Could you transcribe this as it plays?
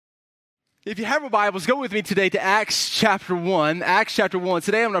If you have your Bibles, go with me today to Acts chapter 1. Acts chapter 1.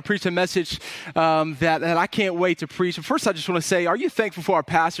 Today I'm going to preach a message that I can't wait to preach. But first, I just want to say, are you thankful for our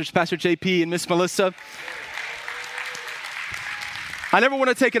pastors, Pastor JP and Miss Melissa? I never want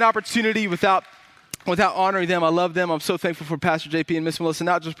to take an opportunity without honoring them. I love them. I'm so thankful for Pastor JP and Miss Melissa,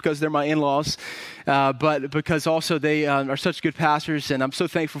 not just because they're my in-laws, but because also they are such good pastors. And I'm so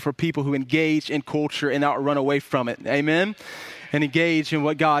thankful for people who engage in culture and not run away from it. Amen. And engage in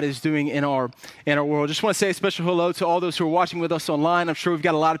what God is doing in our world. Just want to say a special hello to all those who are watching with us online. I'm sure we've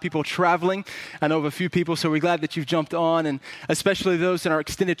got a lot of people traveling. I know of a few people, so we're glad that you've jumped on, and especially those in our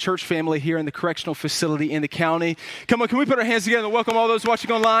extended church family here in the correctional facility in the county. Come on, can we put our hands together and welcome all those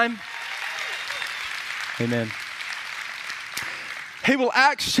watching online? Amen. Hey, well,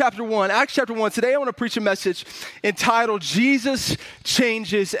 Acts chapter 1. Today I want to preach a message entitled, Jesus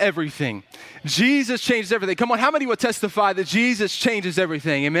Changes Everything. Jesus changes everything. Come on, how many would testify that Jesus changes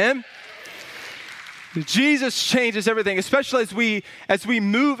everything? Amen? Jesus changes everything, especially as we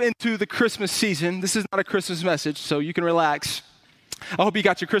move into the Christmas season. This is not a Christmas message, so you can relax. I hope you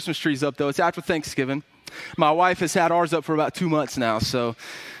got your Christmas trees up, though. It's after Thanksgiving. My wife has had ours up for about 2 months now, so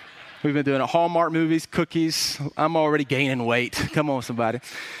we've been doing Hallmark movies, cookies. I'm already gaining weight. Come on, somebody.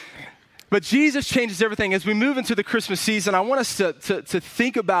 But Jesus changes everything. As we move into the Christmas season, I want us to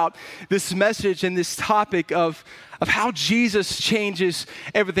think about this message and this topic of how Jesus changes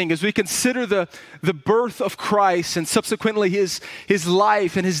everything. As we consider the birth of Christ and subsequently his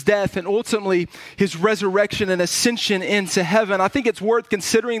life and his death and ultimately his resurrection and ascension into heaven, I think it's worth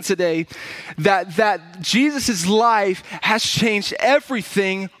considering today that Jesus' life has changed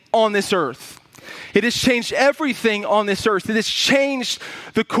everything on this earth. It has changed everything on this earth. It has changed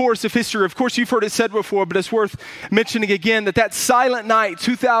the course of history. Of course, you've heard it said before, but it's worth mentioning again that silent night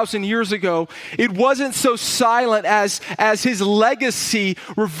 2,000 years ago, it wasn't so silent as his legacy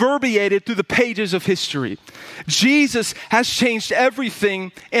reverberated through the pages of history. Jesus has changed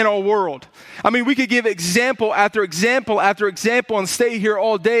everything in our world. I mean, we could give example after example after example and stay here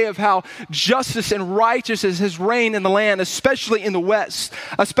all day of how justice and righteousness has reigned in the land, especially in the West,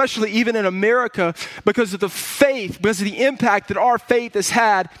 especially even in America, because of the faith, because of the impact that our faith has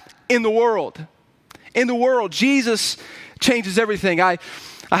had in the world. In the world, Jesus changes everything. I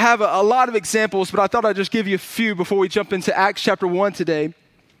have a lot of examples, but I thought I'd just give you a few before we jump into Acts chapter 1 today.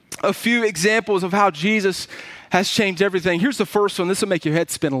 A few examples of how Jesus has changed everything. Here's the first one. This will make your head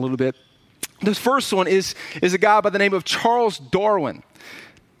spin a little bit. The first one is a guy by the name of Charles Darwin.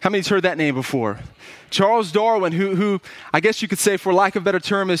 How many's heard that name before? Charles Darwin, who I guess you could say, for lack of a better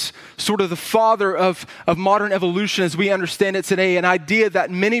term, is sort of the father of modern evolution as we understand it today, an idea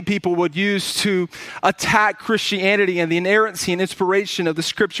that many people would use to attack Christianity and the inerrancy and inspiration of the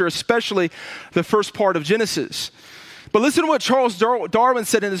scripture, especially the first part of Genesis. But listen to what Charles Darwin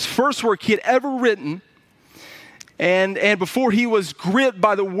said in his first work he had ever written, and before he was gripped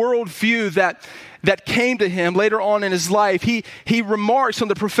by the worldview that came to him later on in his life, he remarks on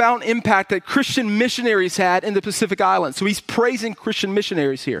the profound impact that Christian missionaries had in the Pacific Islands. So he's praising Christian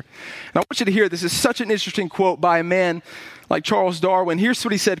missionaries here. And I want you to hear this. Is such an interesting quote by a man like Charles Darwin. Here's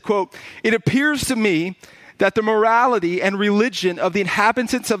what he said, quote, "It appears to me that the morality and religion of the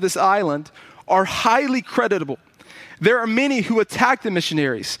inhabitants of this island are highly creditable. There are many who attack the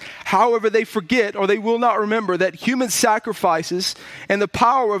missionaries. However, they forget or they will not remember that human sacrifices and the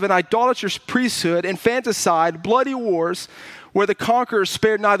power of an idolatrous priesthood, infanticide, bloody wars, where the conquerors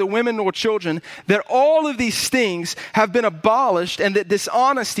spared neither women nor children, that all of these things have been abolished and that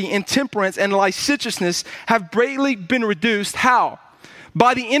dishonesty, intemperance, and licentiousness have greatly been reduced." How?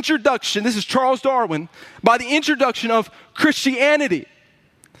 By the introduction, this is Charles Darwin, by the introduction of Christianity.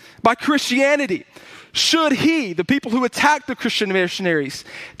 By Christianity. Should he, the people who attacked the Christian missionaries,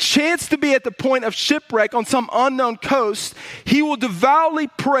 chance to be at the point of shipwreck on some unknown coast, he will devoutly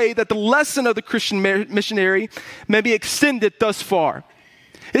pray that the lesson of the Christian missionary may be extended thus far.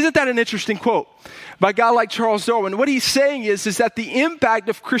 Isn't that an interesting quote by a guy like Charles Darwin? What he's saying is that the impact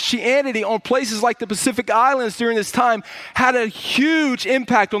of Christianity on places like the Pacific Islands during this time had a huge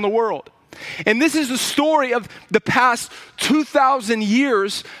impact on the world. And this is the story of the past 2,000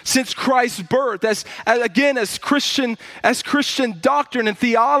 years since Christ's birth. As Christian doctrine and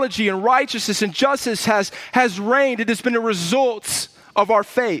theology and righteousness and justice has reigned, it has been the results of our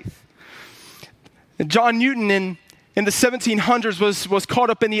faith. And John Newton in the 1700s was caught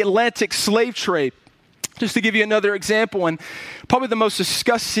up in the Atlantic slave trade. Just to give you another example, and probably the most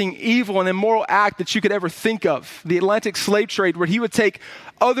disgusting, evil, and immoral act that you could ever think of, the Atlantic slave trade, where he would take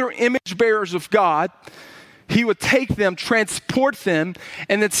other image bearers of God, he would take them, transport them,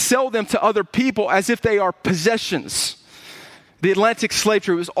 and then sell them to other people as if they are possessions. The Atlantic slave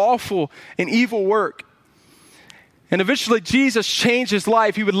trade was awful and evil work. And eventually Jesus changed his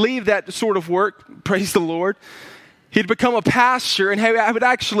life. He would leave that sort of work, praise the Lord. He'd become a pastor, and he would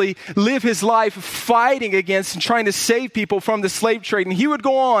actually live his life fighting against and trying to save people from the slave trade. And he would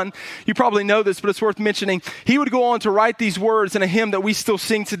go on, you probably know this, but it's worth mentioning, he would go on to write these words in a hymn that we still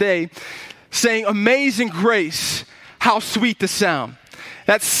sing today, saying, "Amazing grace, how sweet the sound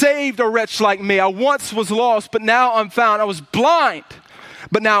that saved a wretch like me. I once was lost, but now I'm found. I was blind,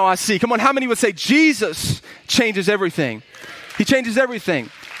 but now I see." Come on, how many would say Jesus changes everything? He changes everything.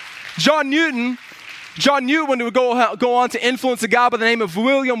 John Newton would go on to influence a guy by the name of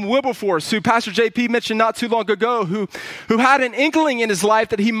William Wilberforce, who Pastor JP mentioned not too long ago, who had an inkling in his life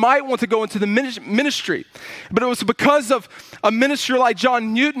that he might want to go into the ministry. But it was because of a minister like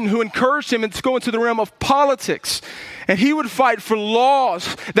John Newton who encouraged him to go into the realm of politics. And he would fight for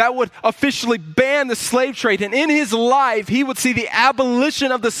laws that would officially ban the slave trade. And in his life, he would see the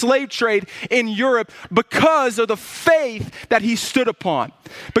abolition of the slave trade in Europe because of the faith that he stood upon.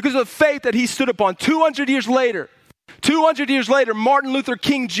 Because of the faith that he stood upon. 200 years later, Martin Luther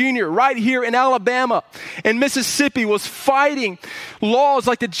King Jr., right here in Alabama and Mississippi, was fighting laws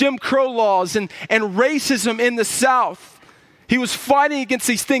like the Jim Crow laws and racism in the South. He was fighting against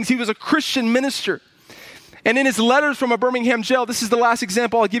these things. He was a Christian minister. And in his letters from a Birmingham jail, this is the last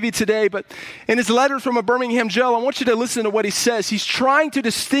example I'll give you today, but in his letters from a Birmingham jail, I want you to listen to what he says. He's trying to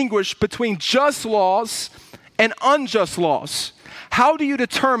distinguish between just laws and unjust laws. How do you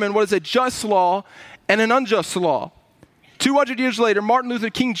determine what is a just law and an unjust law? 200 years later, Martin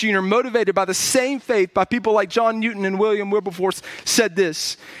Luther King Jr., motivated by the same faith by people like John Newton and William Wilberforce, said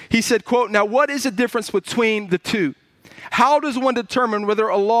this. He said, quote, "Now what is the difference between the two? How does one determine whether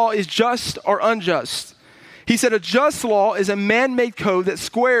a law is just or unjust?" He said, "A just law is a man-made code that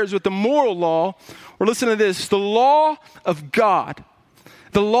squares with the moral law," or listen to this, "the law of God."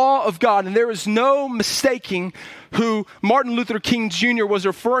 The law of God. And there is no mistaking who Martin Luther King Jr. was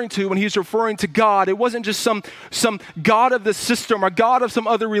referring to when he was referring to God. It wasn't just some God of the system or God of some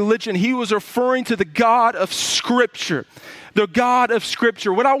other religion. He was referring to the God of Scripture. The God of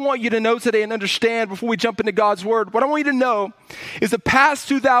Scripture. What I want you to know today and understand before we jump into God's Word, what I want you to know is the past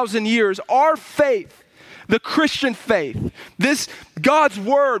 2,000 years, our faith, the Christian faith, this God's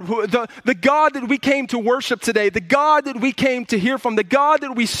Word, the God that we came to worship today, the God that we came to hear from, the God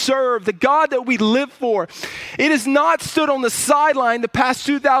that we serve, the God that we live for, it has not stood on the sideline the past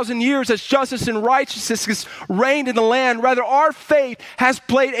 2,000 years as justice and righteousness has reigned in the land. Rather, our faith has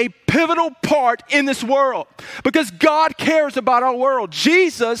played a pivotal part in this world because God cares about our world.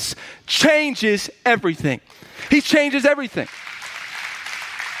 Jesus changes everything. He changes everything.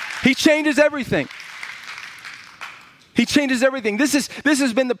 He changes everything. He changes everything. This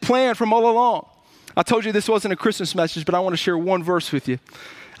has been the plan from all along. I told you this wasn't a Christmas message, but I want to share one verse with you.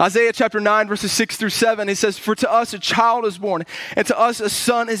 Isaiah chapter 9, verses 6 through 7, it says, "For to us a child is born, and to us a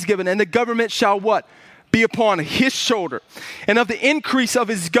son is given, and the government shall" what? "Be upon his shoulder. And of the increase of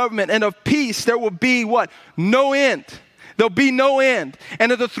his government and of peace there will be" what? "No end." There'll be no end.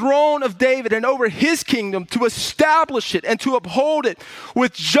 "And of the throne of David and over his kingdom to establish it and to uphold it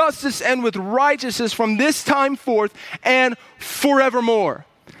with justice and with righteousness from this time forth and forevermore."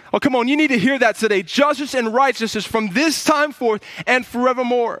 Oh, come on. You need to hear that today. Justice and righteousness from this time forth and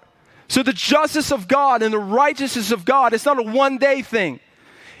forevermore. So the justice of God and the righteousness of God, it's not a one-day thing.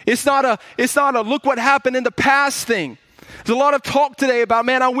 It's not a look what happened in the past thing. There's a lot of talk today about,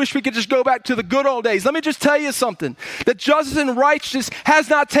 man, I wish we could just go back to the good old days. Let me just tell you something. That justice and righteousness has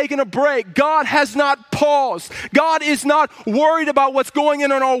not taken a break. God has not paused. God is not worried about what's going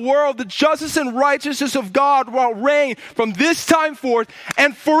on in our world. The justice and righteousness of God will reign from this time forth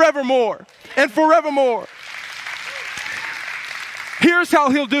and forevermore. And forevermore. Here's how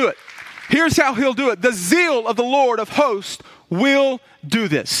he'll do it. Here's how he'll do it. The zeal of the Lord of hosts will do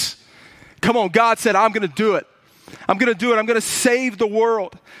this. Come on, God said, I'm going to do it. I'm going to do it. I'm going to save the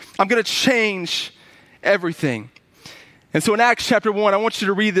world. I'm going to change everything. And so in Acts chapter 1, I want you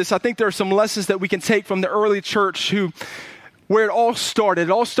to read this. I think there are some lessons that we can take from the early church where it all started.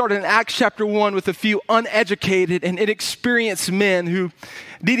 It all started in Acts chapter 1 with a few uneducated and inexperienced men who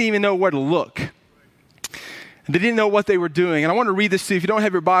didn't even know where to look. They didn't know what they were doing. And I want to read this to you. If you don't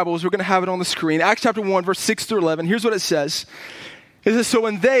have your Bibles, we're going to have it on the screen. Acts chapter 1, verse 6 through 11. Here's what it says. It says, "So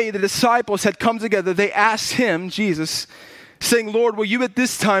when they, the disciples, had come together, they asked him," Jesus, saying, "Lord, will you at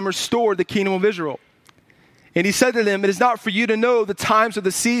this time restore the kingdom of Israel?" And he said to them, "It is not for you to know the times or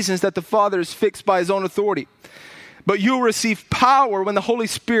the seasons that the Father has fixed by his own authority. But you will receive power when the Holy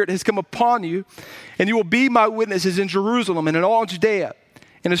Spirit has come upon you, and you will be my witnesses in Jerusalem and in all Judea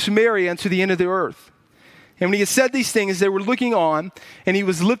and in Samaria and to the end of the earth." And when he had said these things, they were looking on, and he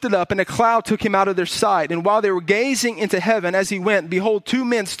was lifted up, and a cloud took him out of their sight. And while they were gazing into heaven as he went, behold, two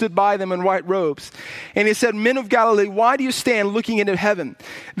men stood by them in white robes. And he said, Men of Galilee, why do you stand looking into heaven?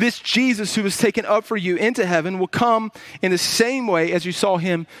 This Jesus who was taken up for you into heaven will come in the same way as you saw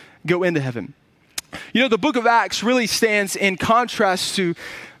him go into heaven. You know, the book of Acts really stands in contrast to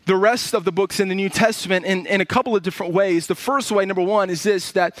the rest of the books in the New Testament in a couple of different ways. The first way, number one, is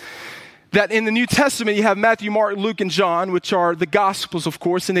this, that in the New Testament, you have Matthew, Mark, Luke, and John, which are the Gospels, of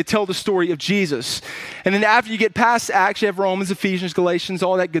course, and they tell the story of Jesus. And then after you get past Acts, you have Romans, Ephesians, Galatians,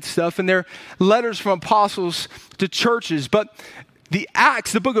 all that good stuff, and they're letters from apostles to churches. But the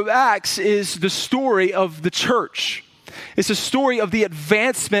book of Acts, is the story of the church. It's a story of the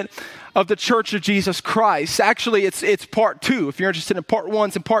advancement of the Church of Jesus Christ. Actually, it's part two. If you're interested in part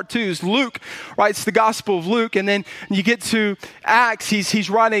ones and part twos, Luke writes the Gospel of Luke, and then you get to Acts, he's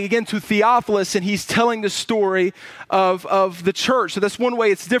writing again to Theophilus, and he's telling the story of the church. So that's one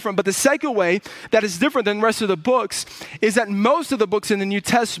way it's different. But the second way that is different than the rest of the books is that most of the books in the New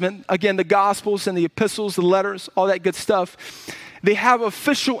Testament, again, the Gospels and the epistles, the letters, all that good stuff, they have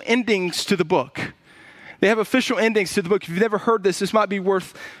official endings to the book. They have official endings to the book. If you've never heard this might be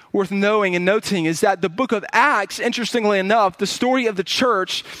worth knowing and noting, is that the book of Acts, interestingly enough, the story of the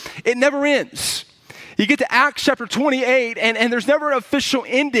church, it never ends. You get to Acts chapter 28, and there's never an official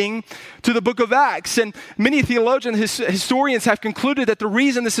ending to the book of Acts. And many theologians, historians have concluded that the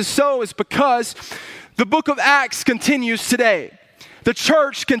reason this is so is because the book of Acts continues today. The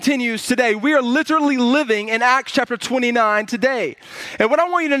church continues today. We are literally living in Acts chapter 29 today. And what I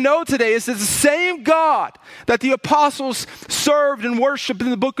want you to know today is that the same God that the apostles served and worshiped in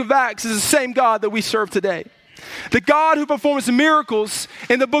the book of Acts is the same God that we serve today. The God who performs miracles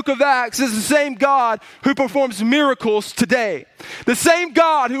in the book of Acts is the same God who performs miracles today. The same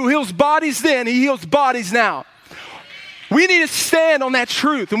God who heals bodies then, he heals bodies now. We need to stand on that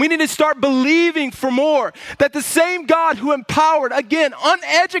truth, and we need to start believing for more. That the same God who empowered, again,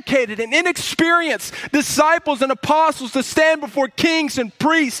 uneducated and inexperienced disciples and apostles to stand before kings and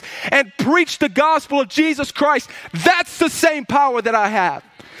priests and preach the gospel of Jesus Christ, that's the same power that I have.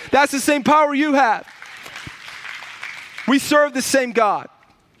 That's the same power you have. We serve the same God.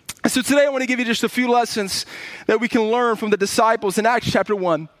 And so today I want to give you just a few lessons that we can learn from the disciples in Acts chapter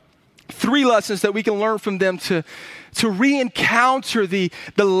 1. 3 lessons that we can learn from them to re-encounter the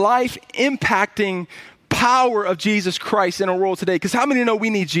life-impacting power of Jesus Christ in our world today. Because how many know we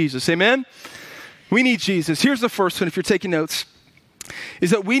need Jesus? Amen? We need Jesus. Here's the first one, if you're taking notes,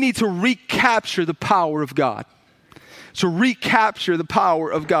 is that we need to recapture the power of God. To recapture the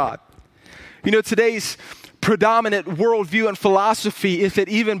power of God. You know, today's predominant worldview and philosophy, if it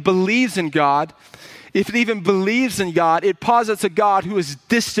even believes in God, it posits a God who is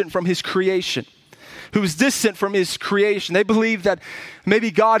distant from his creation. They believe that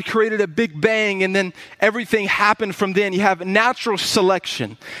maybe God created a big bang and then everything happened from then. You have natural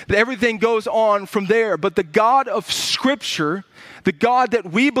selection, that everything goes on from there. But the God of Scripture, the God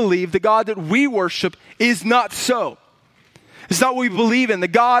that we believe, the God that we worship, is not so. It's not what we believe in. The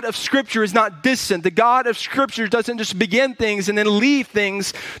God of Scripture is not distant. The God of Scripture doesn't just begin things and then leave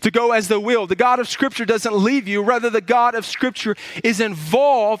things to go as they will. The God of Scripture doesn't leave you. Rather, the God of Scripture is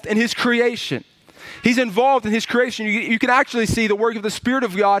involved in his creation. He's involved in his creation. You can actually see the work of the Spirit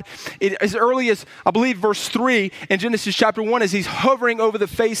of God as early as, I believe, verse 3 in Genesis chapter 1 as he's hovering over the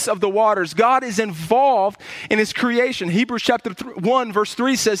face of the waters. God is involved in his creation. Hebrews chapter 1 verse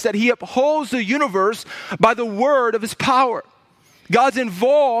 3 says that he upholds the universe by the word of his power. God's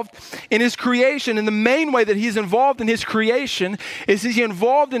involved in his creation, and the main way that he's involved in his creation is he's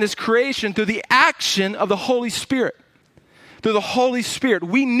involved in his creation through the action of the Holy Spirit. Through the Holy Spirit.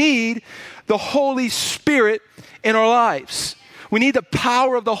 We need the Holy Spirit in our lives. We need the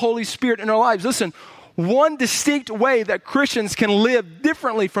power of the Holy Spirit in our lives. Listen, one distinct way that Christians can live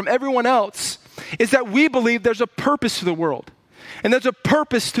differently from everyone else is that we believe there's a purpose to the world, and there's a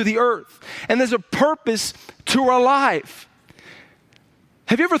purpose to the earth, and there's a purpose to our life.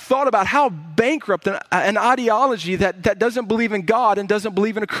 Have you ever thought about how bankrupt an ideology that doesn't believe in God and doesn't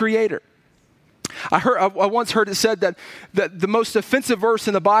believe in a creator? I once heard it said that the most offensive verse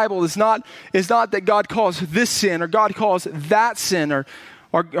in the Bible is not that God calls this sin or God calls that sin or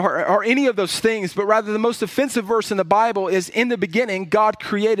any of those things, but rather the most offensive verse in the Bible is, in the beginning, God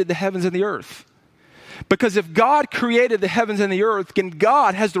created the heavens and the earth. Because if God created the heavens and the earth, then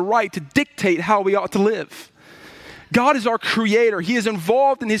God has the right to dictate how we ought to live. God is our creator. He is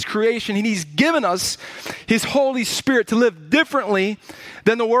involved in his creation, and he's given us his Holy Spirit to live differently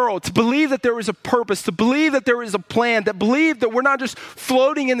than the world, to believe that there is a purpose, to believe that there is a plan, that believe that we're not just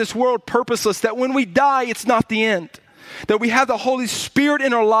floating in this world purposeless, that when we die, it's not the end. That we have the Holy Spirit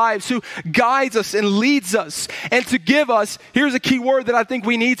in our lives who guides us and leads us, and to give us, here's a key word that I think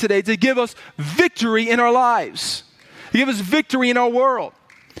we need today, to give us victory in our lives, to give us victory in our world.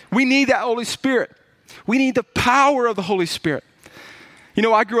 We need that Holy Spirit. We need the power of the Holy Spirit. You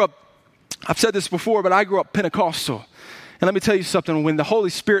know, I've said this before, but I grew up Pentecostal. And let me tell you something, when the Holy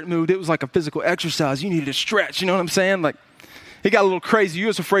Spirit moved, it was like a physical exercise. You needed to stretch, you know what I'm saying? Like, it got a little crazy. You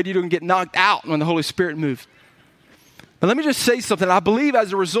was afraid you were going to get knocked out when the Holy Spirit moved. But let me just say something. I believe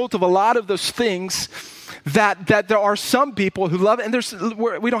as a result of a lot of those things that there are some people who love it.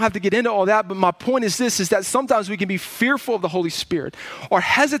 And we don't have to get into all that, but my point is this, is that sometimes we can be fearful of the Holy Spirit or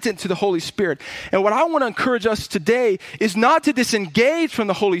hesitant to the Holy Spirit. And what I want to encourage us today is not to disengage from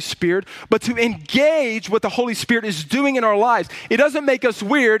the Holy Spirit, but to engage what the Holy Spirit is doing in our lives. It doesn't make us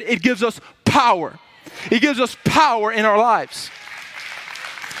weird. It gives us power. It gives us power in our lives.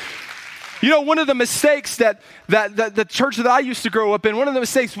 You know, one of the mistakes that the church that I used to grow up in, one of the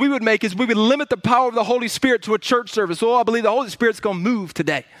mistakes we would make is we would limit the power of the Holy Spirit to a church service. Oh, I believe the Holy Spirit's going to move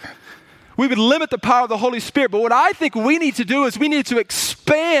today. We would limit the power of the Holy Spirit. But what I think we need to do is we need to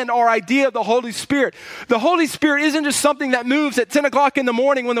expand our idea of the Holy Spirit. The Holy Spirit isn't just something that moves at 10 o'clock in the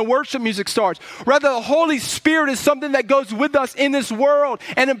morning when the worship music starts. Rather, the Holy Spirit is something that goes with us in this world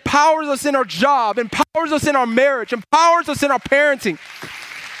and empowers us in our job, empowers us in our marriage, empowers us in our parenting.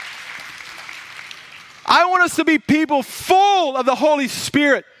 I want us to be people full of the Holy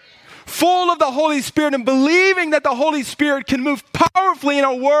Spirit, full of the Holy Spirit, and believing that the Holy Spirit can move powerfully in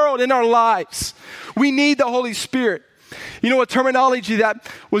our world, in our lives. We need the Holy Spirit. You know, a terminology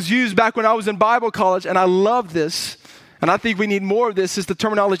that was used back when I was in Bible college, and I love this, and I think we need more of this, is the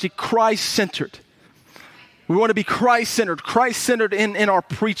terminology Christ-centered. We want to be Christ-centered in our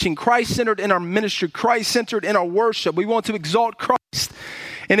preaching, Christ-centered in our ministry, Christ-centered in our worship. We want to exalt Christ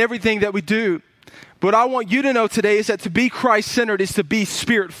in everything that we do. But what I want you to know today is that to be Christ-centered is to be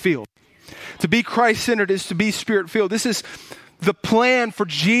Spirit-filled. To be Christ-centered is to be Spirit-filled. This is the plan for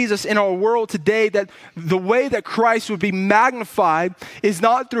Jesus in our world today, that the way that Christ would be magnified is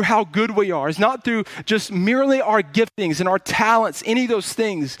not through how good we are. It's not through just merely our giftings and our talents, any of those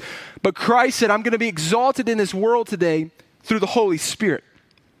things. But Christ said, I'm going to be exalted in this world today through the Holy Spirit.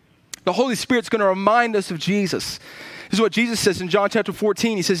 The Holy Spirit's going to remind us of Jesus. This is what Jesus says in John chapter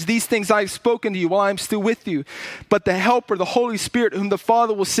 14. He says, these things I have spoken to you while I am still with you. But the Helper, the Holy Spirit, whom the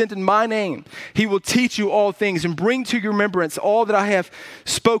Father will send in my name, he will teach you all things and bring to your remembrance all that I have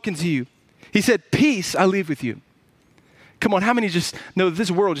spoken to you. He said, peace I leave with you. Come on, how many just know that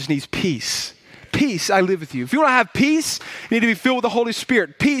this world just needs peace? Peace I live with you. If you want to have peace, you need to be filled with the Holy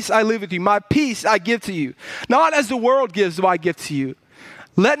Spirit. Peace I live with you. My peace I give to you. Not as the world gives do I give to you.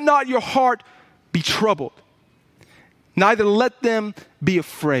 Let not your heart be troubled. Neither let them be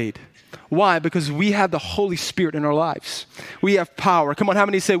afraid. Why? Because we have the Holy Spirit in our lives. We have power. Come on, how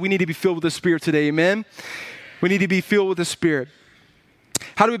many say we need to be filled with the Spirit today? Amen? We need to be filled with the Spirit.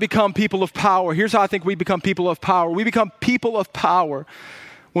 How do we become people of power? Here's how I think we become people of power. We become people of power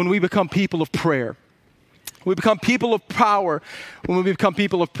when we become people of prayer. We become people of power when we become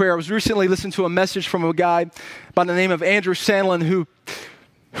people of prayer. I was recently listening to a message from a guy by the name of Andrew Sandlin who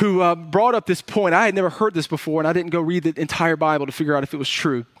brought up this point. I had never heard this before, and I didn't go read the entire Bible to figure out if it was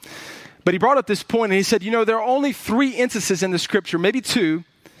true. But he brought up this point, and he said, you know, there are only 3 instances in the Scripture, maybe 2,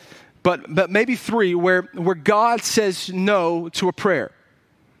 but maybe 3, where God says no to a prayer.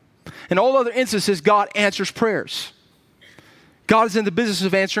 In all other instances, God answers prayers. God is in the business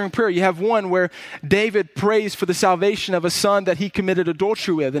of answering prayer. You have one where David prays for the salvation of a son that he committed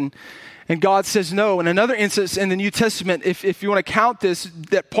adultery with, and God says no. In another instance in the New Testament, if you want to count this,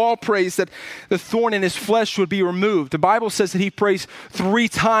 that Paul prays that the thorn in his flesh would be removed. The Bible says that he prays 3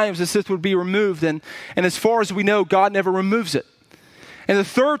 times that this would be removed. And as far as we know, God never removes it. And the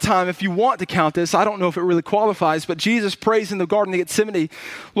 3rd time, if you want to count this, I don't know if it really qualifies, but Jesus prays in the Garden of Gethsemane,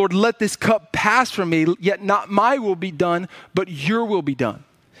 Lord, let this cup pass from me, yet not my will be done, but your will be done.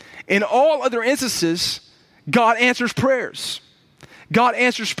 In all other instances, God answers prayers. God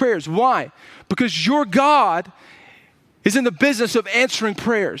answers prayers. Why? Because your God is in the business of answering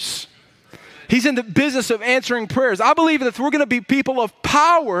prayers. He's in the business of answering prayers. I believe that if we're going to be people of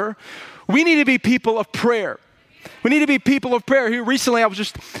power, we need to be people of prayer. We need to be people of prayer. Here recently, I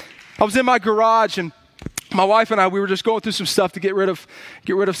was in my garage, and my wife and I, we were just going through some stuff to get rid of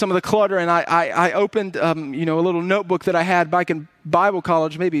some of the clutter. And I opened, a little notebook that I had back in Bible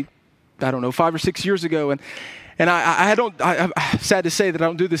college, maybe, 5 or 6 years ago. And And I'm sad to say that I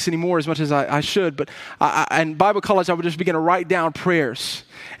don't do this anymore as much as I should, but in Bible college, I would just begin to write down prayers,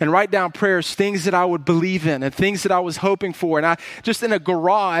 things that I would believe in and things that I was hoping for. And I just in a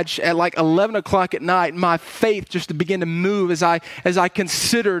garage at like 11 o'clock at night, my faith just began to move as I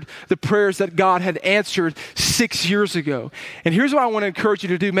considered the prayers that God had answered 6 years ago. And here's what I want to encourage you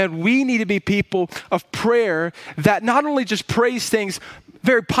to do, man. We need to be people of prayer that not only just praise things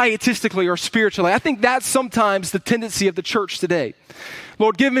very pietistically or spiritually. I think that's sometimes the tendency of the church today.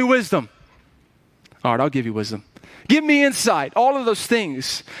 Lord, give me wisdom. All right, I'll give you wisdom. Give me insight, all of those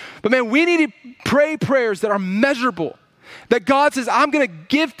things. But man, we need to pray prayers that are measurable, that God says, I'm going to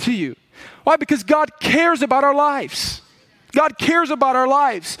give to you. Why? Because God cares about our lives. God cares about our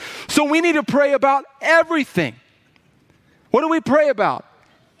lives. So we need to pray about everything. What do we pray about?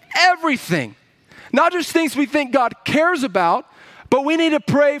 Everything. Not just things we think God cares about, but we need to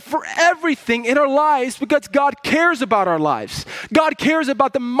pray for everything in our lives because God cares about our lives. God cares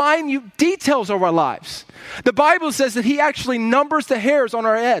about the minute details of our lives. The Bible says that He actually numbers the hairs on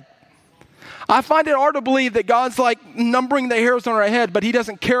our head. I find it hard to believe that God's like numbering the hairs on our head, but He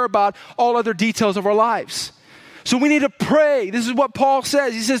doesn't care about all other details of our lives. So we need to pray. This is what Paul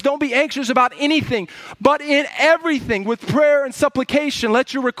says. He says, don't be anxious about anything, but in everything, with prayer and supplication,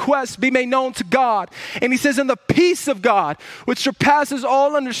 let your requests be made known to God. And he says, and the peace of God, which surpasses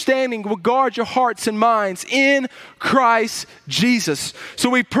all understanding, will guard your hearts and minds in Christ Jesus.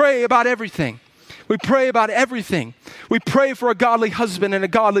 So we pray about everything. We pray about everything. We pray for a godly husband and a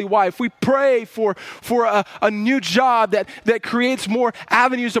godly wife. We pray for a new job that creates more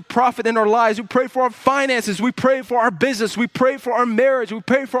avenues of profit in our lives. We pray for our finances. We pray for our business. We pray for our marriage. We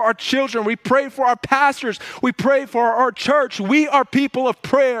pray for our children. We pray for our pastors. We pray for our church. We are people of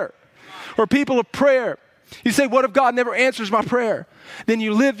prayer. We're people of prayer. You say, what if God never answers my prayer? Then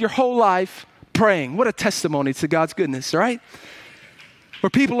you live your whole life praying. What a testimony to God's goodness, right? We're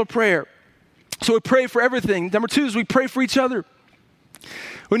people of prayer. So we pray for everything. Number 2 is we pray for each other.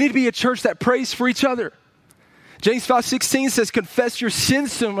 We need to be a church that prays for each other. James 5:16 says, confess your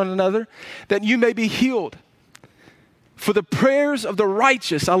sins to one another that you may be healed. For the prayers of the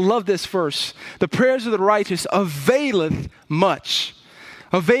righteous, I love this verse, the prayers of the righteous availeth much.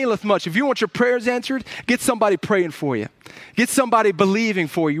 Availeth much. If you want your prayers answered, get somebody praying for you. Get somebody believing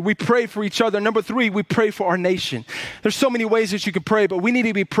for you. We pray for each other. Number 3, we pray for our nation. There's so many ways that you can pray, but we need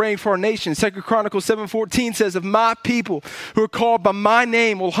to be praying for our nation. 2 Chronicles 7:14 says, if my people who are called by my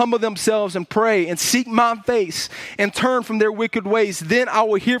name will humble themselves and pray and seek my face and turn from their wicked ways, then I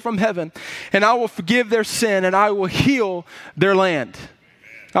will hear from heaven and I will forgive their sin and I will heal their land.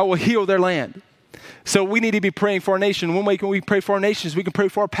 I will heal their land. So we need to be praying for our nation. One way can we pray for our nations? We can pray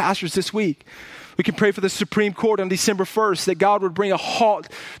for our pastors this week. We can pray for the Supreme Court on December 1st that God would bring a halt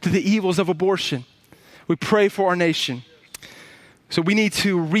to the evils of abortion. We pray for our nation. So we need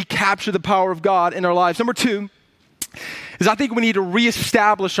to recapture the power of God in our lives. Number 2 is I think we need to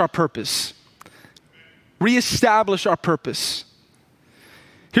reestablish our purpose. Reestablish our purpose.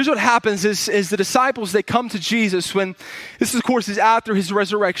 Here's what happens is the disciples, they come to Jesus when, this of course is after his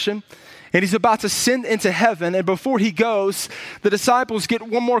resurrection, and he's about to ascend into heaven. And before he goes, the disciples get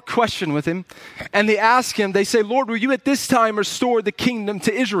one more question with him. And they ask him, they say, Lord, will you at this time restore the kingdom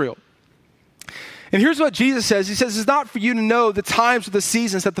to Israel? And here's what Jesus says. He says, it's not for you to know the times or the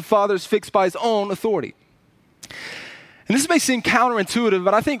seasons that the Father has fixed by his own authority. And this may seem counterintuitive,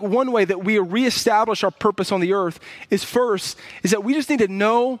 but I think one way that we reestablish our purpose on the earth is that we just need to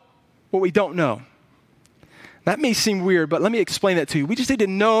know what we don't know. That may seem weird, but let me explain that to you. We just need to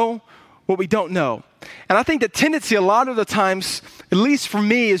know what we don't know. And I think the tendency a lot of the times, at least for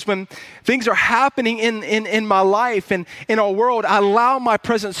me, is when things are happening in my life and in our world, I allow my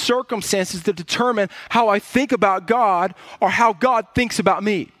present circumstances to determine how I think about God or how God thinks about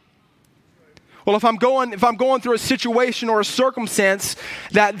me. Well, if I'm going through a situation or a circumstance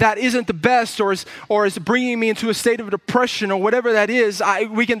that isn't the best or is bringing me into a state of depression or whatever that is,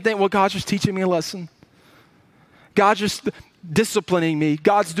 we can think, well, God's just teaching me a lesson. God's just disciplining me.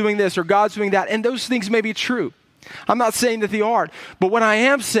 God's doing this or God's doing that. And those things may be true. I'm not saying that they aren't. But what I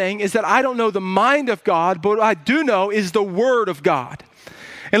am saying is that I don't know the mind of God, but what I do know is the Word of God.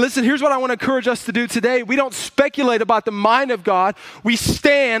 And listen, here's what I want to encourage us to do today. We don't speculate about the mind of God. We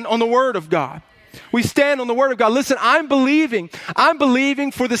stand on the Word of God. We stand on the Word of God. Listen, I'm believing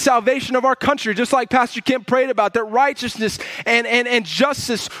for the salvation of our country, just like Pastor Kent prayed about, that righteousness and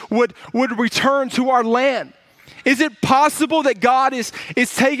justice would return to our land. Is it possible that God is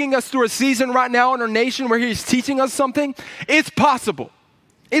taking us through a season right now in our nation where He's teaching us something? It's possible.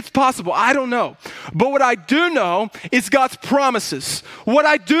 It's possible. I don't know. But what I do know is God's promises. What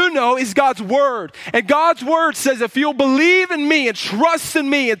I do know is God's word. And God's word says if you'll believe in me and trust in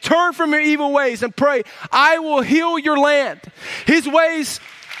me and turn from your evil ways and pray, I will heal your land. His ways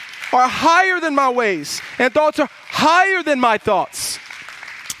are higher than my ways, and thoughts are higher than my thoughts.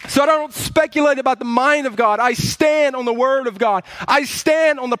 So I don't speculate about the mind of God. I stand on the word of God. I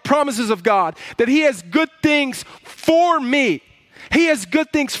stand on the promises of God that he has good things for me. He has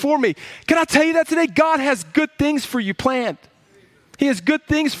good things for me. Can I tell you that today? God has good things for you planned. He has good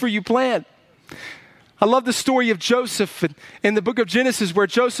things for you planned. I love the story of Joseph in the book of Genesis, where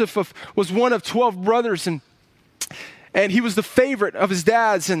Joseph was one of 12 brothers, and he was the favorite of his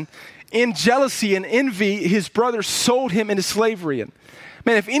dad's. And in jealousy and envy, his brothers sold him into slavery. And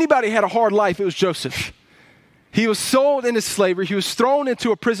man, if anybody had a hard life, it was Joseph. He was sold into slavery. He was thrown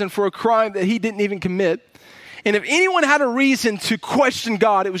into a prison for a crime that he didn't even commit. And if anyone had a reason to question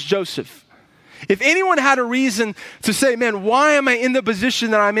God, it was Joseph. If anyone had a reason to say, man, why am I in the position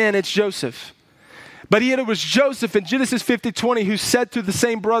that I'm in? It's Joseph. But yet it was Joseph in Genesis 50:20 who said to the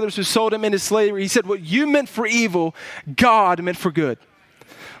same brothers who sold him into slavery, he said, what you meant for evil, God meant for good.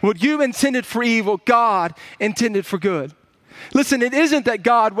 What you intended for evil, God intended for good. Listen, it isn't that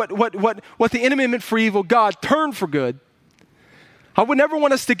God, what the enemy meant for evil, God turned for good. I would never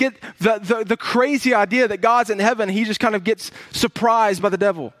want us to get the crazy idea that God's in heaven. He just kind of gets surprised by the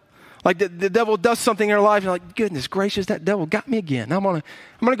devil. Like the devil does something in our life. And you're like, goodness gracious, that devil got me again. I'm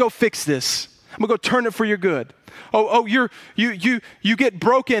gonna go fix this. I'm gonna go turn it for your good. You get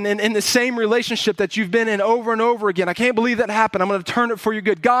broken in the same relationship that you've been in over and over again. I can't believe that happened. I'm gonna turn it for your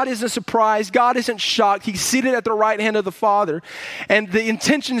good. God isn't surprised. God isn't shocked. He's seated at the right hand of the Father. And the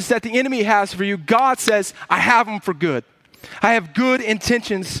intentions that the enemy has for you, God says, I have them for good. I have good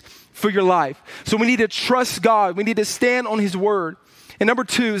intentions for your life. So we need to trust God. We need to stand on his word. And number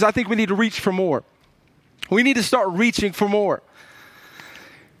two is I think we need to reach for more. We need to start reaching for more.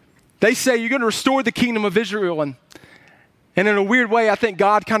 They say you're going to restore the kingdom of Israel. And in a weird way, I think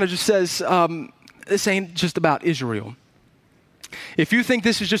God kind of just says, this ain't just about Israel. If you think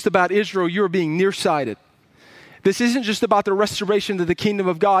this is just about Israel, you're being nearsighted. This isn't just about the restoration of the kingdom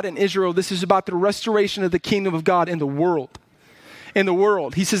of God in Israel. This is about the restoration of the kingdom of God in the world. In the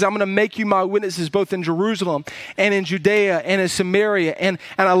world. He says, I'm going to make you my witnesses both in Jerusalem and in Judea and in Samaria. And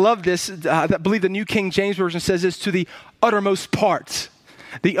I love this. I believe the New King James Version says this, to the uttermost parts.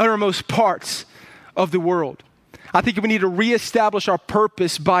 The uttermost parts of the world. I think we need to reestablish our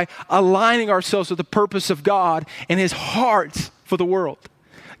purpose by aligning ourselves with the purpose of God and his heart for the world.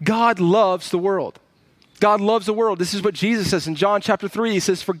 God loves the world. God loves the world. This is what Jesus says in John chapter 3. He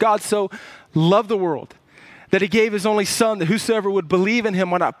says, for God so loved the world that he gave his only son, that whosoever would believe in him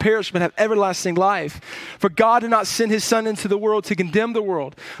will not perish but have everlasting life. For God did not send his son into the world to condemn the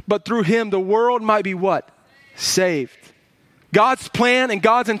world, but through him the world might be what? Saved. God's plan and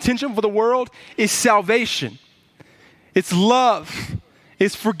God's intention for the world is salvation. It's love.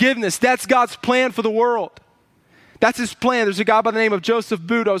 It's forgiveness. That's God's plan for the world. That's his plan. There's a guy by the name of Joseph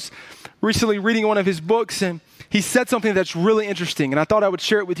Booth. I was recently reading one of his books, and he said something that's really interesting, and I thought I would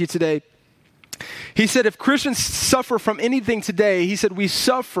share it with you today. He said, if Christians suffer from anything today, he said, we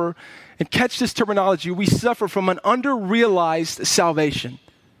suffer, and catch this terminology, we suffer from an under-realized salvation.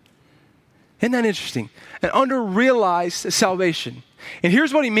 Isn't that interesting? An under-realized salvation. And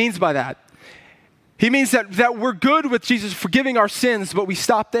here's what he means by that. He means that we're good with Jesus forgiving our sins, but we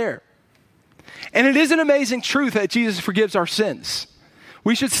stop there. And it is an amazing truth that Jesus forgives our sins.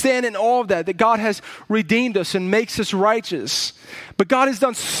 We should stand in awe of that God has redeemed us and makes us righteous. But God has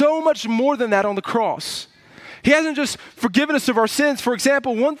done so much more than that on the cross. He hasn't just forgiven us of our sins. For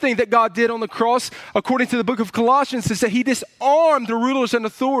example, one thing that God did on the cross, according to the book of Colossians, is that he disarmed the rulers and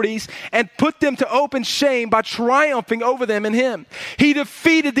authorities and put them to open shame by triumphing over them in him. He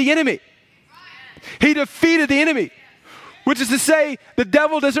defeated the enemy. He defeated the enemy, which is to say the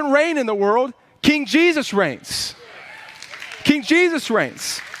devil doesn't reign in the world. King Jesus reigns. King Jesus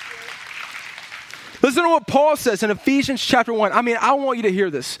reigns. Listen to what Paul says in Ephesians chapter 1. I mean, I want you to hear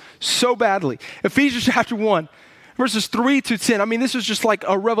this so badly. Ephesians chapter 1, verses 3 to 10. I mean, this was just like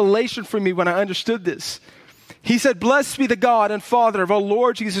a revelation for me when I understood this. He said, blessed be the God and Father of our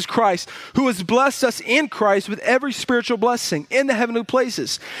Lord Jesus Christ, who has blessed us in Christ with every spiritual blessing in the heavenly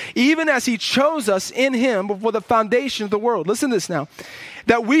places, even as he chose us in him before the foundation of the world. Listen to this now.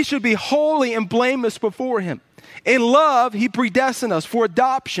 That we should be holy and blameless before him. In love, he predestined us for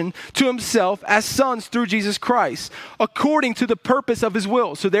adoption to himself as sons through Jesus Christ, according to the purpose of his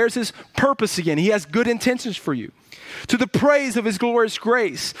will. So there's his purpose again. He has good intentions for you. To the praise of his glorious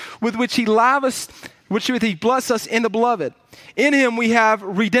grace, with which he lavished which he blessed us in the beloved. In him we have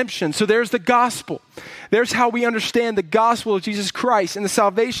redemption. So there's the gospel. There's how we understand the gospel of Jesus Christ and the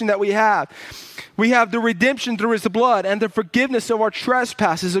salvation that we have. We have the redemption through his blood and the forgiveness of our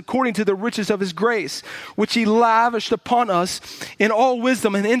trespasses according to the riches of his grace, which he lavished upon us in all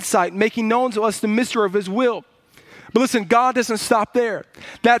wisdom and insight, making known to us the mystery of his will. But listen, God doesn't stop there.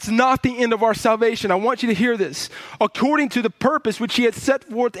 That's not the end of our salvation. I want you to hear this. According to the purpose which he had set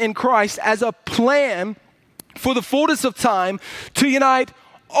forth in Christ as a plan for the fullness of time to unite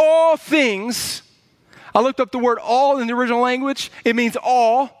all things. I looked up the word all in the original language. It means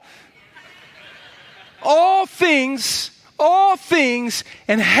all. All things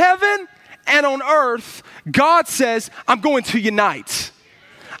in heaven and on earth, God says, I'm going to unite.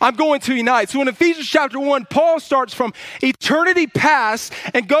 I'm going to unite. So in Ephesians chapter 1, Paul starts from eternity past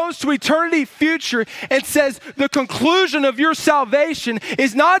and goes to eternity future and says the conclusion of your salvation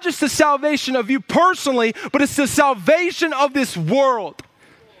is not just the salvation of you personally, but it's the salvation of this world.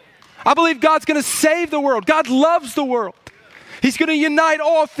 I believe God's going to save the world. God loves the world. He's going to unite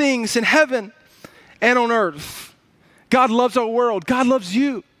all things in heaven and on earth. God loves our world. God loves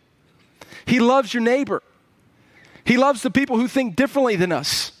you. He loves your neighbor. He loves the people who think differently than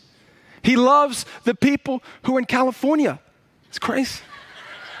us. He loves the people who are in California. It's crazy.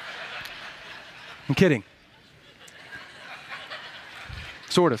 I'm kidding.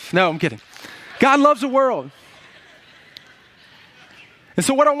 Sort of. No, I'm kidding. God loves the world. And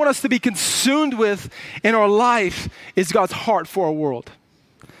so what I want us to be consumed with in our life is God's heart for our world.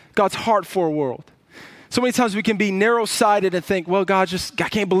 God's heart for our world. So many times we can be narrow-sighted and think, well, I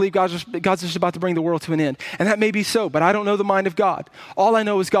can't believe God's just about to bring the world to an end. And that may be so, but I don't know the mind of God. All I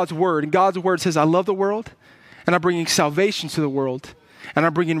know is God's word. And God's word says, I love the world, and I'm bringing salvation to the world, and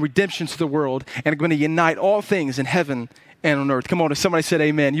I'm bringing redemption to the world, and I'm going to unite all things in heaven and on earth. Come on, if somebody said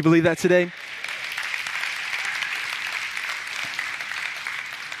amen. You believe that today?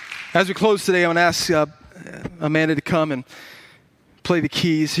 As we close today, I want to ask Amanda to come and play the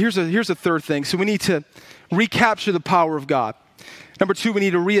keys. Here's a third thing. So we need to recapture the power of God. Number 2, we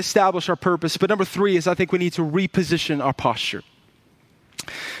need to reestablish our purpose. But number 3 is I think we need to reposition our posture.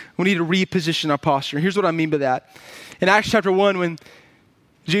 We need to reposition our posture. Here's what I mean by that. In Acts chapter 1, when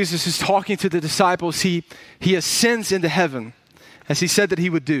Jesus is talking to the disciples, he ascends into heaven, as he said that he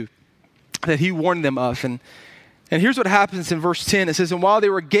would do, that he warned them of. And here's what happens in verse 10. It says, and while they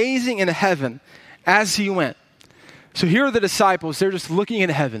were gazing into heaven as he went. So here are the disciples. They're just looking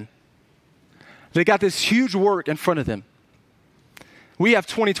into heaven. They got this huge work in front of them. We have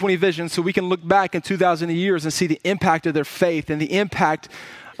 20/20 vision, so we can look back in 2,000 years and see the impact of their faith and the impact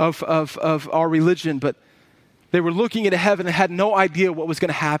of our religion. But they were looking into heaven and had no idea what was going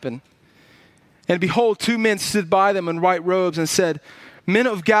to happen. And behold, 2 men stood by them in white robes and said, men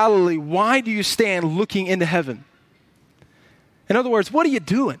of Galilee, why do you stand looking into heaven? In other words, what are you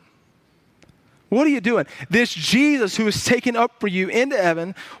doing? What are you doing? This Jesus who is taken up for you into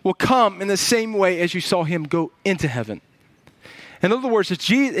heaven will come in the same way as you saw him go into heaven. In other words,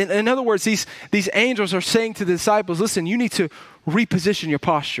 these angels are saying to the disciples, listen, you need to reposition your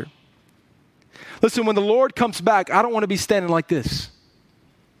posture. Listen, when the Lord comes back, I don't want to be standing like this.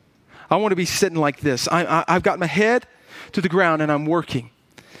 I want to be sitting like this. I've got my head to the ground and I'm working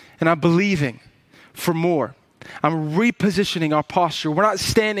and I'm believing for more. I'm repositioning our posture. We're not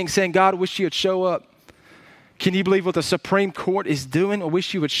standing saying, God, I wish you would show up. Can you believe what the Supreme Court is doing? I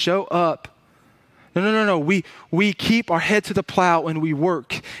wish you would show up. No. We keep our head to the plow and we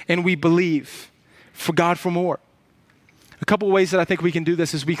work and we believe for God for more. A couple of ways that I think we can do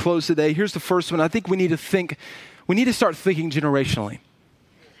this as we close today. Here's the first one. I think we need to start thinking generationally.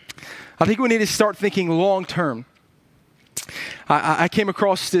 I think we need to start thinking long term. I came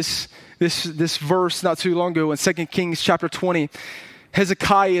across this verse not too long ago in 2 Kings chapter 20.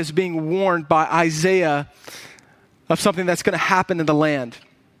 Hezekiah is being warned by Isaiah of something that's going to happen in the land.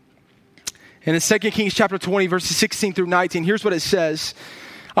 And in 2 Kings chapter 20, verses 16 through 19, here's what it says.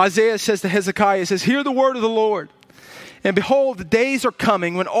 Isaiah says to Hezekiah, it says, hear the word of the Lord. And behold, the days are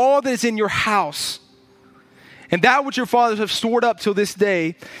coming when all that is in your house and that which your fathers have stored up till this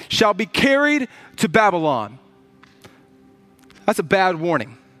day shall be carried to Babylon. That's a bad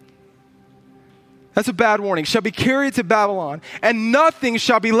warning. That's a bad warning. Shall be carried to Babylon, and nothing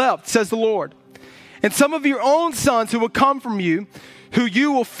shall be left, says the Lord. And some of your own sons who will come from you, who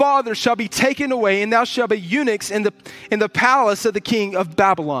you will father, shall be taken away, and thou shalt be eunuchs in the palace of the king of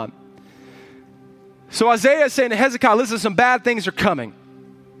Babylon. So Isaiah is saying to Hezekiah, listen, some bad things are coming.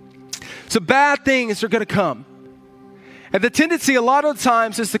 Some bad things are going to come. And the tendency a lot of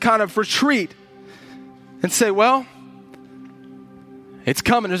times is to kind of retreat and say, well, it's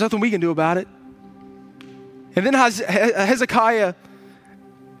coming. There's nothing we can do about it. And then Hezekiah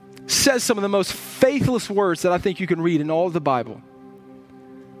says some of the most faithless words that I think you can read in all of the Bible.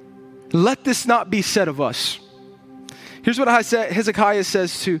 Let this not be said of us. Here's what Hezekiah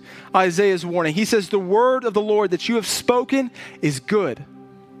says to Isaiah's warning. He says, the word of the Lord that you have spoken is good.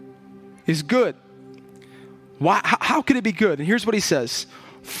 Is good. Why? How could it be good? And here's what he says.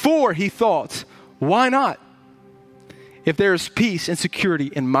 For, he thought, why not? If there is peace and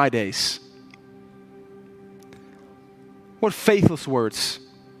security in my days. What faithless words.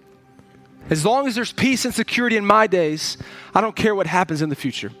 As long as there's peace and security in my days, I don't care what happens in the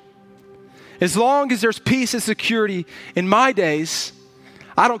future. As long as there's peace and security in my days,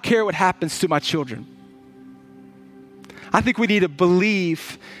 I don't care what happens to my children. I think we need to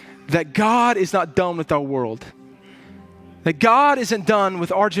believe that God is not done with our world. That God isn't done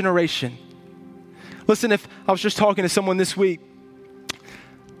with our generation. Listen, if I was just talking to someone this week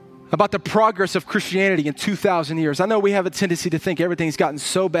about the progress of Christianity in 2,000 years. I know we have a tendency to think everything's gotten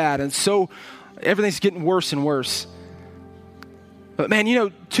so bad and everything's getting worse and worse. But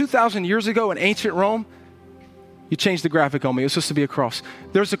man, 2,000 years ago in ancient Rome, you changed the graphic on me. It was supposed to be a cross.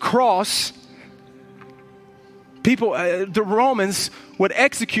 There's a cross. People, the Romans would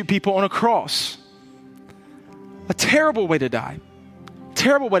execute people on a cross. A terrible way to die.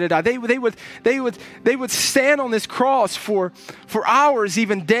 Terrible way to die. They would stand on this cross for hours,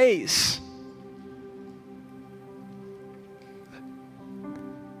 even days.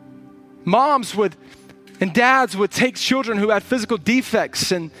 Moms and dads would take children who had physical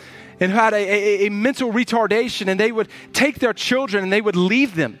defects and who had a mental retardation, and they would take their children and they would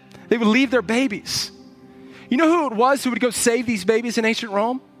leave them. They would leave their babies. You know who it was who would go save these babies in ancient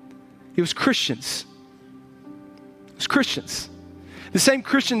Rome? It was Christians. It was Christians. The same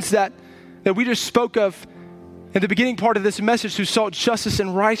Christians that we just spoke of in the beginning part of this message who sought justice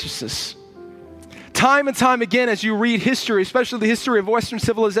and righteousness. Time and time again, as you read history, especially the history of Western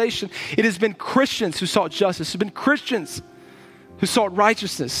civilization, it has been Christians who sought justice. It's been Christians who sought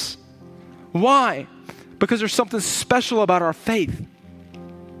righteousness. Why? Because there's something special about our faith.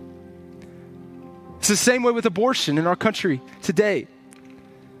 It's the same way with abortion in our country today.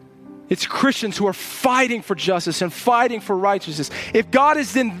 It's Christians who are fighting for justice and fighting for righteousness. If God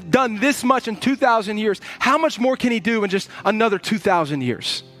has done this much in 2,000 years, how much more can he do in just another 2,000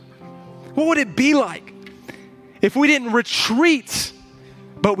 years? What would it be like if we didn't retreat,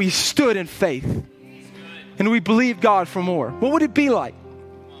 but we stood in faith and we believed God for more? What would it be like?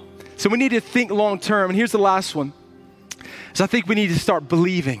 So we need to think long term. And here's the last one. So I think we need to start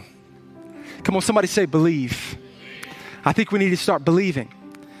believing. Come on, somebody say believe. I think we need to start believing.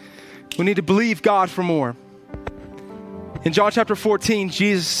 We need to believe God for more. In John chapter 14,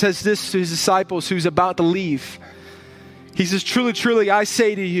 Jesus says this to his disciples who's about to leave. He says, truly, truly, I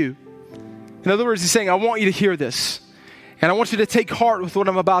say to you. In other words, he's saying, I want you to hear this. And I want you to take heart with what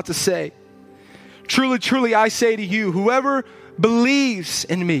I'm about to say. Truly, truly, I say to you, whoever believes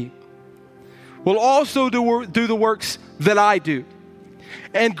in me will also do the works that I do.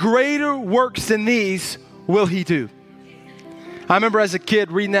 And greater works than these will he do. I remember as a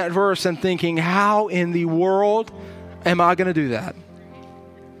kid reading that verse and thinking, how in the world am I going to do that?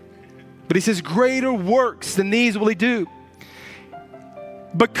 But he says, greater works than these will he do.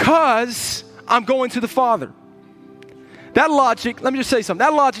 Because I'm going to the Father. That logic, let me just say something.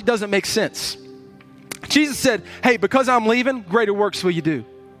 That logic doesn't make sense. Jesus said, hey, because I'm leaving, greater works will you do.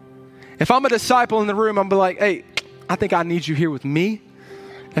 If I'm a disciple in the room, I'm be like, hey, I think I need you here with me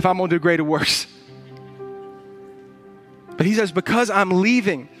if I'm going to do greater works. But he says, because I'm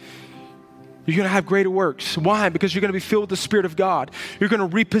leaving, you're going to have greater works. Why? Because you're going to be filled with the Spirit of God. You're going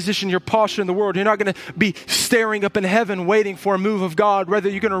to reposition your posture in the world. You're not going to be staring up in heaven waiting for a move of God. Rather,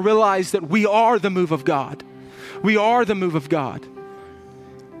 you're going to realize that we are the move of God. We are the move of God.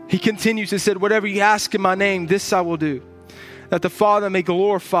 He continues and said, whatever you ask in my name, this I will do, that the Father may be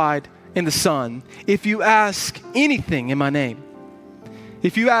glorified in the Son. If you ask anything in my name,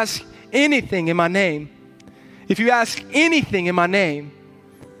 if you ask anything in my name, if you ask anything in my name,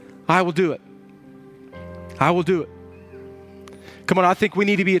 I will do it. I will do it. Come on, I think we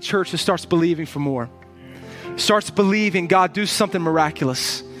need to be a church that starts believing for more. Starts believing, God, do something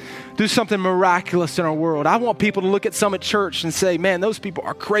miraculous. Do something miraculous in our world. I want people to look at Summit Church and say, man, those people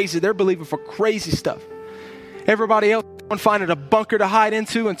are crazy. They're believing for crazy stuff. Everybody else finding a bunker to hide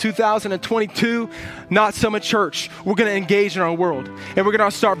into in 2022, not Summit Church. We're going to engage in our world, and we're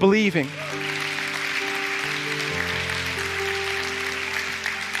going to start believing.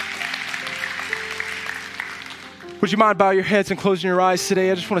 Would you mind bowing your heads and closing your eyes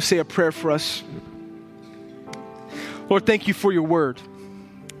today? I just want to say a prayer for us. Lord, thank you for your word.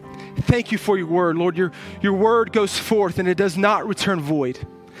 Thank you for your word. Lord, your word goes forth and it does not return void.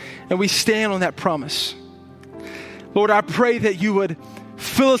 And we stand on that promise. Lord, I pray that you would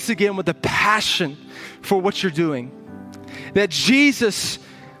fill us again with the passion for what you're doing. That Jesus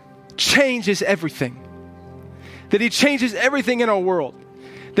changes everything. That he changes everything in our world.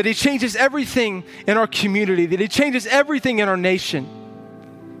 That he changes everything in our community. That he changes everything in our nation.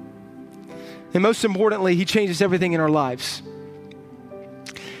 And most importantly, he changes everything in our lives.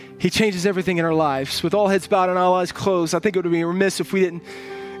 He changes everything in our lives. With all heads bowed and all eyes closed, I think it would be remiss if we didn't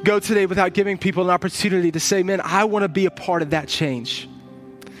go today without giving people an opportunity to say, man, I want to be a part of that change.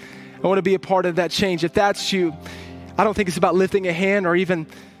 I want to be a part of that change. If that's you, I don't think it's about lifting a hand or even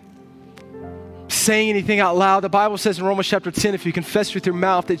saying anything out loud. The Bible says in Romans chapter 10, if you confess with your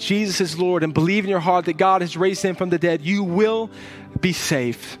mouth that Jesus is Lord and believe in your heart that God has raised him from the dead, you will be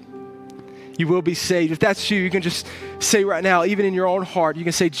saved. You will be saved. If that's you, you can just say right now, even in your own heart, you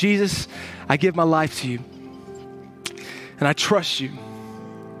can say, Jesus, I give my life to you. And I trust you.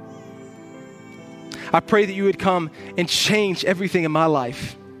 I pray that you would come and change everything in my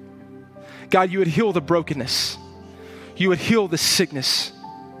life. God, you would heal the brokenness. You would heal the sickness.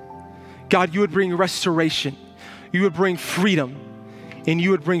 God, you would bring restoration. You would bring freedom. And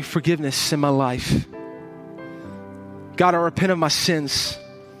you would bring forgiveness in my life. God, I repent of my sins.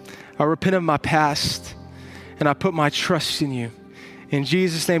 I repent of my past. And I put my trust in you. In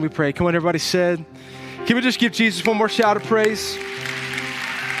Jesus' name we pray. Come on, everybody said. Can we just give Jesus one more shout of praise?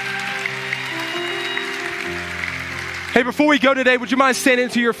 Hey, before we go today, would you mind standing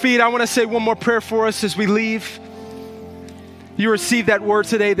to your feet? I want to say one more prayer for us as we leave. You receive that word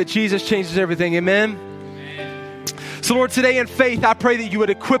today that Jesus changes everything. Amen? So Lord, today in faith, I pray that you would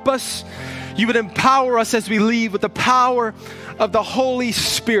equip us. You would empower us as we leave with the power of the Holy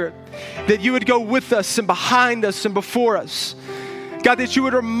Spirit. That you would go with us and behind us and before us. God, that you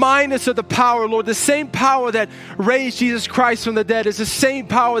would remind us of the power, Lord. The same power that raised Jesus Christ from the dead is the same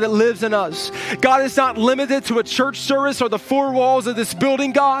power that lives in us. God, is not limited to a church service or the four walls of this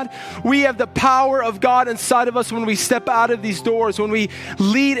building, God. We have the power of God inside of us when we step out of these doors, when we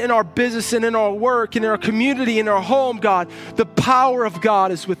lead in our business and in our work and in our community, in our home, God. The power of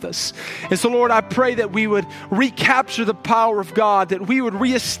God is with us. And so, Lord, I pray that we would recapture the power of God, that we would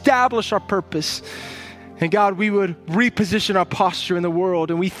reestablish our purpose. And God, we would reposition our posture in the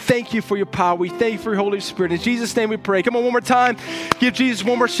world. And we thank you for your power. We thank you for your Holy Spirit. In Jesus' name we pray. Come on, one more time. Give Jesus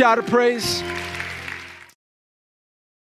one more shout of praise.